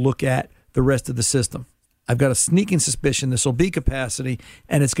and go look at the rest of the system. I've got a sneaking suspicion this will be capacity,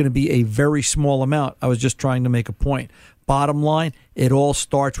 and it's going to be a very small amount. I was just trying to make a point. Bottom line, it all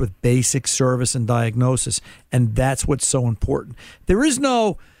starts with basic service and diagnosis, and that's what's so important.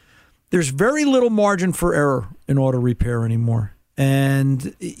 There's very little margin for error in auto repair anymore.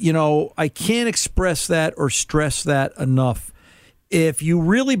 And, I can't express that or stress that enough. If you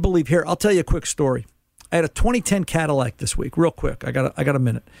really believe, here, I'll tell you a quick story. I had a 2010 Cadillac this week, real quick. I got a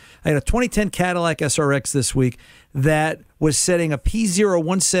minute. I had a 2010 Cadillac SRX this week that was setting a P0,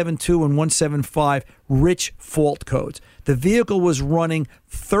 172, and 175 rich fault codes. The vehicle was running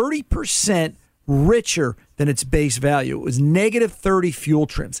 30% richer than its base value. It was negative 30 fuel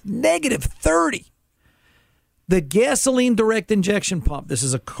trims. Negative 30. The gasoline direct injection pump. This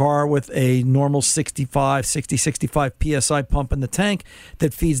is a car with a normal 65 PSI pump in the tank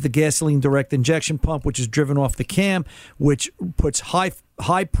that feeds the gasoline direct injection pump, which is driven off the cam, which puts high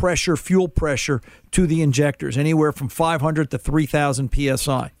high pressure fuel pressure to the injectors, anywhere from 500 to 3,000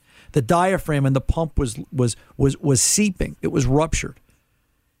 psi. The diaphragm and the pump was seeping. It was ruptured.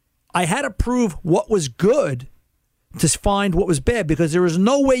 I had to prove what was good to find what was bad, because there was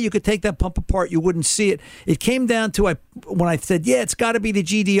no way you could take that pump apart. You wouldn't see it. It came down to when I said, yeah, it's got to be the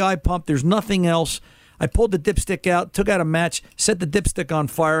GDI pump. There's nothing else. I pulled the dipstick out, took out a match, set the dipstick on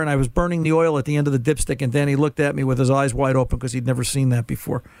fire, and I was burning the oil at the end of the dipstick. And Danny looked at me with his eyes wide open because he'd never seen that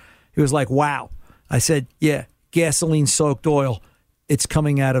before. He was like, wow. I said, yeah, gasoline-soaked oil. It's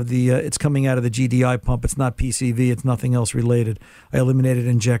coming out of the GDI pump. It's not PCV. It's nothing else related. I eliminated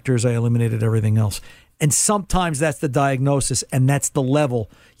injectors. I eliminated everything else. And sometimes that's the diagnosis, and that's the level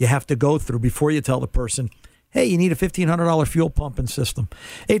you have to go through before you tell the person, hey, you need a $1,500 fuel pumping system.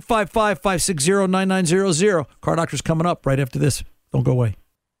 855-560-9900. Car Doctor's coming up right after this. Don't go away.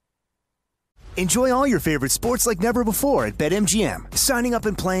 Enjoy all your favorite sports like never before at BetMGM. Signing up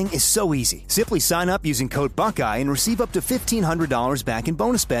and playing is so easy. Simply sign up using code Buckeye and receive up to $1,500 back in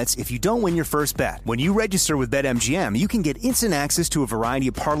bonus bets if you don't win your first bet. When you register with BetMGM, you can get instant access to a variety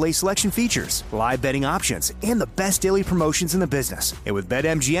of parlay selection features, live betting options, and the best daily promotions in the business. And with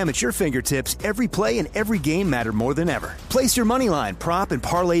BetMGM at your fingertips, every play and every game matter more than ever. Place your moneyline, prop, and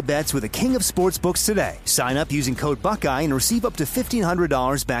parlay bets with the king of sportsbooks today. Sign up using code Buckeye and receive up to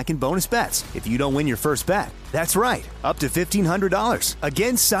 $1,500 back in bonus bets if you don't win your first bet. That's right, up to $1,500.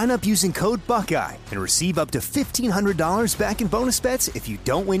 Again, sign up using code Buckeye and receive up to $1,500 back in bonus bets if you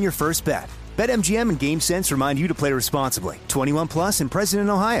don't win your first bet. BetMGM and GameSense remind you to play responsibly. 21 plus and present in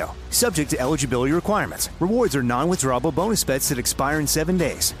Ohio. Subject to eligibility requirements. Rewards are non-withdrawable bonus bets that expire in 7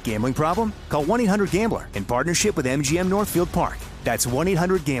 days. Gambling problem? Call 1-800-GAMBLER in partnership with MGM Northfield Park. That's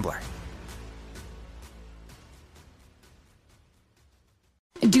 1-800-GAMBLER.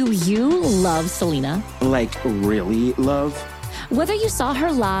 Do you love Selena? Like, really love? Whether you saw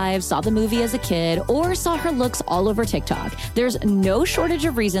her live, saw the movie as a kid, or saw her looks all over TikTok, there's no shortage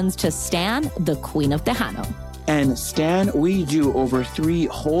of reasons to stan the Queen of Tejano. And Stan, we do over 3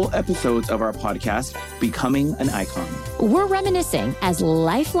 whole episodes of our podcast, Becoming an Icon. We're reminiscing as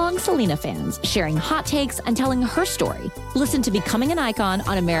lifelong Selena fans, sharing hot takes and telling her story. Listen to Becoming an Icon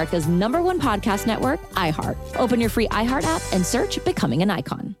on America's #1 podcast network, iHeart. Open your free iHeart app and search Becoming an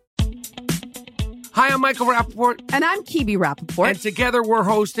Icon. Hi, I'm Michael Rappaport. And I'm Kibi Rappaport. And together we're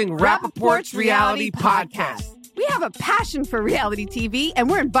hosting Rappaport's Reality Podcast. We have a passion for reality TV, and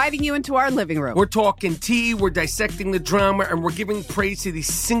we're inviting you into our living room. We're talking tea, we're dissecting the drama, and we're giving praise to the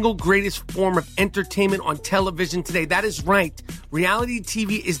single greatest form of entertainment on television today. That is right. Reality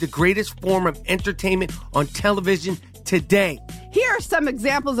TV is the greatest form of entertainment on television today. Here are some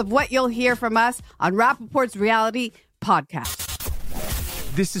examples of what you'll hear from us on Rappaport's Reality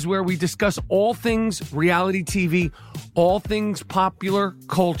Podcast. This is where we discuss all things reality TV, all things popular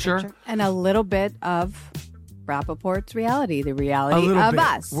culture. And a little bit of Rappaport's reality, the reality of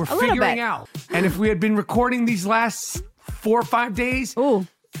us. We're figuring out. And if we had been recording these last 4 or 5 days,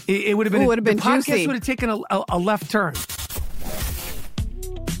 it would have been, the podcast juicy. would have taken a left turn.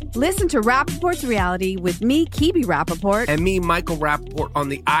 Listen to Rappaport's Reality with me, Kibi Rappaport. And me, Michael Rappaport, on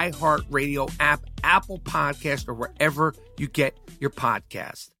the iHeartRadio app, Apple Podcast, or wherever you get your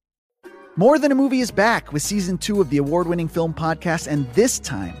podcast. More Than a Movie is back with season 2 of the award-winning film podcast, and this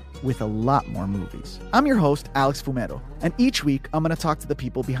time with a lot more movies. I'm your host, Alex Fumero, and each week I'm going to talk to the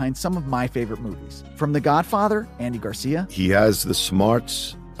people behind some of my favorite movies. From The Godfather, Andy Garcia. He has the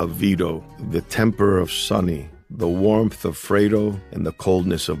smarts of Vito, the temper of Sonny, the warmth of Fredo, and the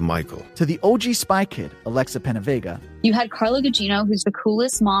coldness of Michael. To the OG Spy Kid, Alexa Penavega. You had Carla Gugino, who's the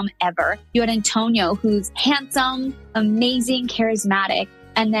coolest mom ever. You had Antonio, who's handsome, amazing, charismatic.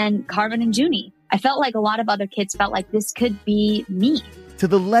 And then Carmen and Junie. I felt like a lot of other kids felt like this could be me. To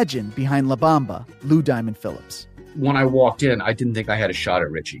the legend behind La Bamba, Lou Diamond Phillips. When I walked in, I didn't think I had a shot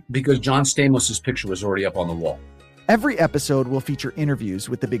at Richie because John Stamos' picture was already up on the wall. Every episode will feature interviews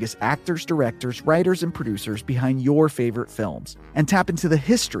with the biggest actors, directors, writers, and producers behind your favorite films and tap into the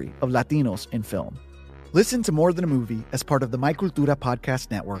history of Latinos in film. Listen to More Than a Movie as part of the My Cultura Podcast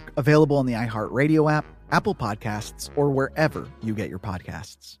Network, available on the iHeartRadio app, Apple Podcasts, or wherever you get your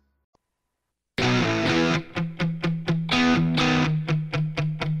podcasts.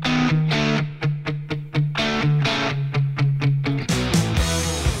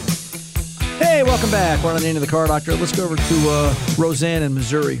 Hey, welcome back. We're on the name of the Car Doctor. Let's go over to Roseanne in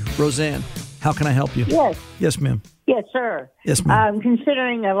Missouri. Roseanne, how can I help you? Yes. Yes, ma'am. Yes, sir. Yes, ma'am.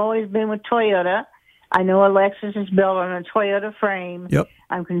 Considering I've always been with Toyota, I know a Lexus is built on a Toyota frame. Yep.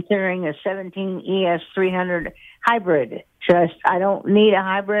 I'm considering a 17 ES300 hybrid. I don't need a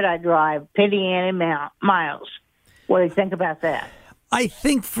hybrid. I drive Petty Annie miles. What do you think about that? I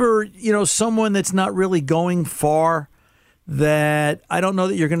think for, someone that's not really going far, that I don't know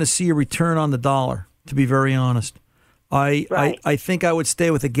that you're going to see a return on the dollar, to be very honest. I think I would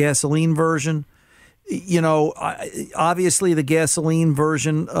stay with the gasoline version. Obviously the gasoline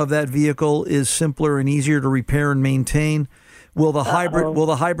version of that vehicle is simpler and easier to repair and maintain. Will the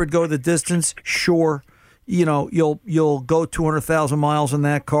hybrid go the distance? Sure. You'll go 200,000 miles in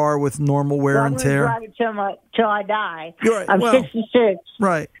that car with normal wear and tear. I'm going to drive it till I die. Right. I'm 66.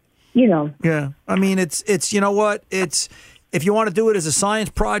 Right. Yeah. I mean, it's you know what? It's if you want to do it as a science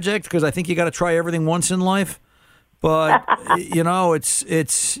project, because I think you got to try everything once in life. But,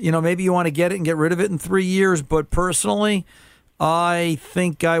 it's maybe you want to get it and get rid of it in 3 years. But personally, I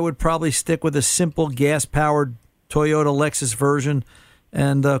think I would probably stick with a simple gas-powered Toyota Lexus version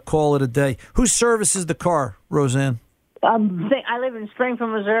and call it a day. Who services the car, Roseanne? I live in Springfield,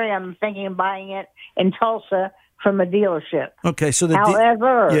 Missouri. I'm thinking of buying it in Tulsa from a dealership. Okay, so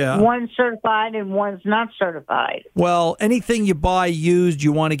however, one's certified and one's not certified. Well, anything you buy used,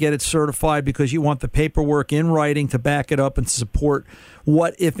 you want to get it certified because you want the paperwork in writing to back it up and to support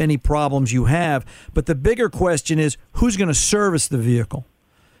what, if any, problems you have. But the bigger question is, who's going to service the vehicle?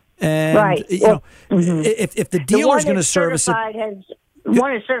 And, if the dealer's going to service it...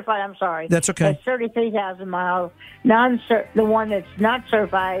 One is certified, I'm sorry. That's okay. Has 33,000 miles. The one that's not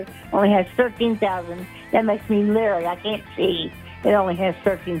certified only has 13,000. That makes me leery. I can't see. It only has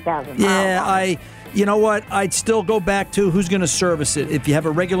 13,000 miles. Yeah, you know what? I'd still go back to who's going to service it. If you have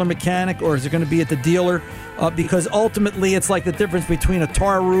a regular mechanic or is it going to be at the dealer? Because ultimately it's like the difference between a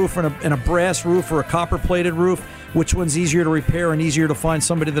tar roof and a brass roof or a copper-plated roof. Which one's easier to repair and easier to find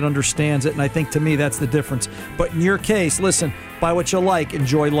somebody that understands it? And I think, to me, that's the difference. But in your case, listen, buy what you like,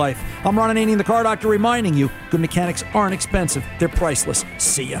 enjoy life. I'm Ron Ananian, the Car Doctor, reminding you, good mechanics aren't expensive. They're priceless.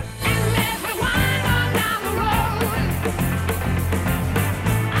 See ya.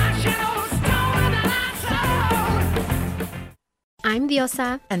 I'm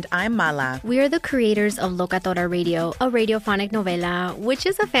Diosa. And I'm Mala. We are the creators of Locatora Radio, a radiophonic novela, which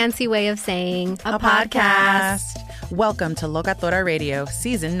is a fancy way of saying a podcast. Welcome to Locatora Radio,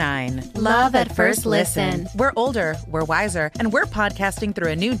 Season 9. Love at first listen. We're older, we're wiser, and we're podcasting through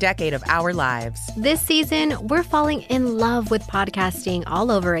a new decade of our lives. This season, we're falling in love with podcasting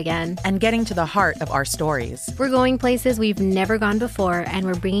all over again. And getting to the heart of our stories. We're going places we've never gone before, and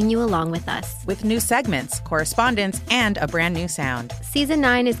we're bringing you along with us. With new segments, correspondence, and a brand new sound. Season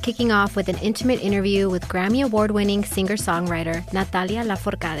 9 is kicking off with an intimate interview with Grammy Award-winning singer-songwriter Natalia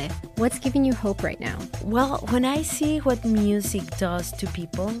Lafourcade. What's giving you hope right now? Well, when I see what music does to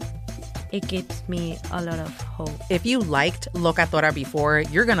people, it gives me a lot of hope. If you liked Locatora before,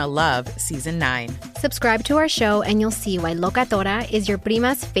 you're going to love Season 9. Subscribe to our show and you'll see why Locatora is your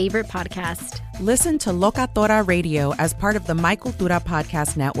prima's favorite podcast. Listen to Locatora Radio as part of the Michael Dura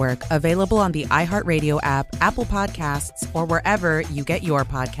Podcast Network, available on the iHeartRadio app, Apple Podcasts, or wherever you get your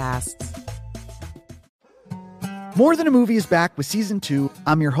podcasts. More Than a Movie is back with Season 2.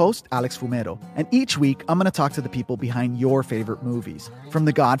 I'm your host, Alex Fumero, and each week I'm going to talk to the people behind your favorite movies. From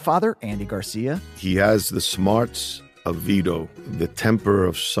The Godfather, Andy Garcia. He has the smarts of Vito, the temper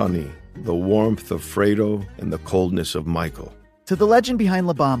of Sonny, the warmth of Fredo, and the coldness of Michael. To the legend behind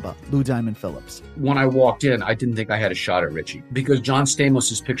La Bamba, Lou Diamond Phillips. When I walked in, I didn't think I had a shot at Richie because John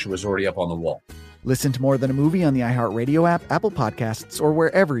Stamos' picture was already up on the wall. Listen to More Than a Movie on the iHeartRadio app, Apple Podcasts, or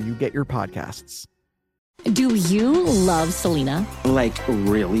wherever you get your podcasts. Do you love Selena? Like,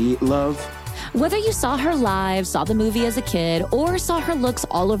 really love? Whether you saw her live, saw the movie as a kid, or saw her looks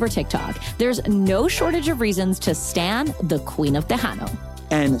all over TikTok, there's no shortage of reasons to stan the Queen of Tejano.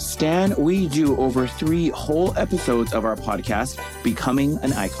 And Stan, we do over 3 whole episodes of our podcast, Becoming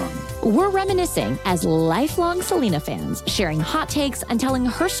an Icon. We're reminiscing as lifelong Selena fans, sharing hot takes and telling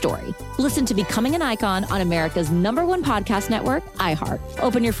her story. Listen to Becoming an Icon on America's #1 podcast network, iHeart.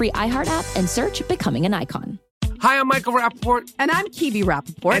 Open your free iHeart app and search Becoming an Icon. Hi, I'm Michael Rappaport. And I'm Kibi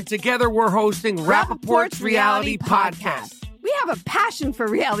Rappaport. And together we're hosting Rappaport's Reality Podcast. We have a passion for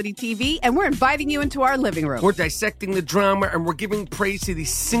reality TV, and we're inviting you into our living room. We're dissecting the drama, and we're giving praise to the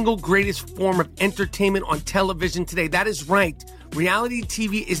single greatest form of entertainment on television today. That is right. Reality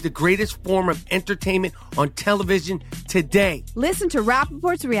TV is the greatest form of entertainment on television today. Listen to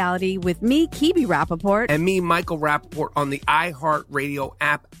Rappaport's Reality with me, Kibi Rappaport. And me, Michael Rappaport, on the iHeartRadio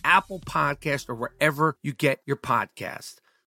app, Apple Podcast, or wherever you get your podcast.